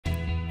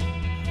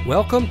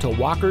Welcome to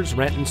Walker's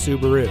Renton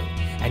Subaru,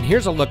 and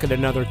here's a look at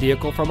another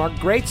vehicle from our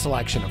great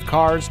selection of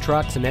cars,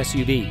 trucks, and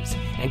SUVs,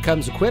 and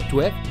comes equipped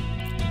with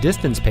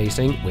distance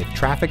pacing with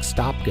traffic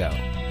stop-go,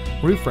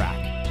 roof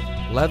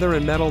rack, leather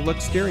and metal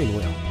look steering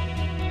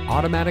wheel,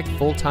 automatic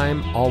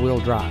full-time all-wheel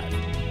drive,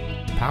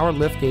 power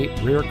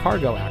liftgate rear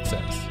cargo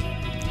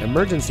access,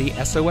 emergency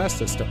SOS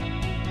system,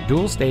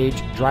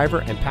 dual-stage driver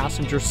and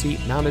passenger seat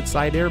mounted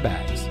side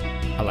airbags,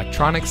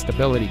 electronic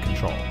stability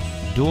control,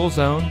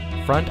 dual-zone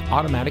front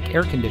automatic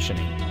air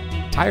conditioning,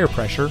 tire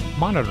pressure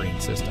monitoring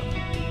system,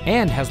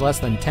 and has less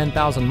than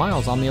 10,000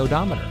 miles on the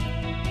odometer.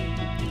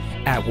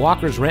 At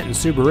Walker's Renton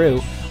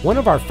Subaru, one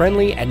of our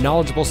friendly and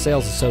knowledgeable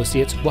sales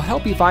associates will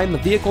help you find the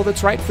vehicle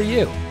that's right for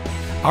you.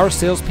 Our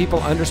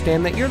salespeople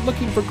understand that you're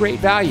looking for great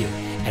value,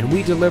 and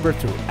we deliver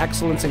through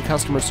excellence in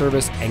customer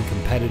service and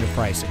competitive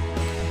pricing.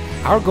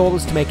 Our goal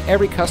is to make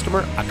every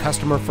customer a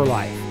customer for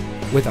life.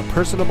 With a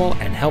personable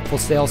and helpful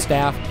sales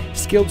staff,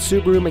 skilled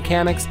Subaru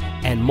mechanics,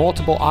 and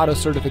multiple auto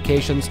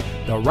certifications,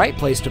 the right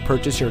place to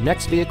purchase your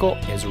next vehicle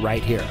is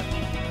right here.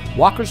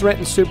 Walker's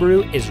Renton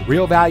Subaru is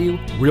real value,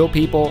 real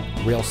people,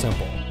 real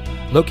simple.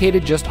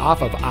 Located just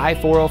off of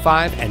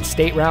I-405 and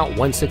State Route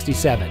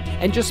 167,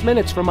 and just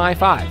minutes from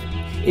I-5.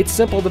 It's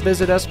simple to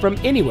visit us from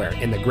anywhere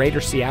in the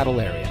greater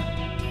Seattle area.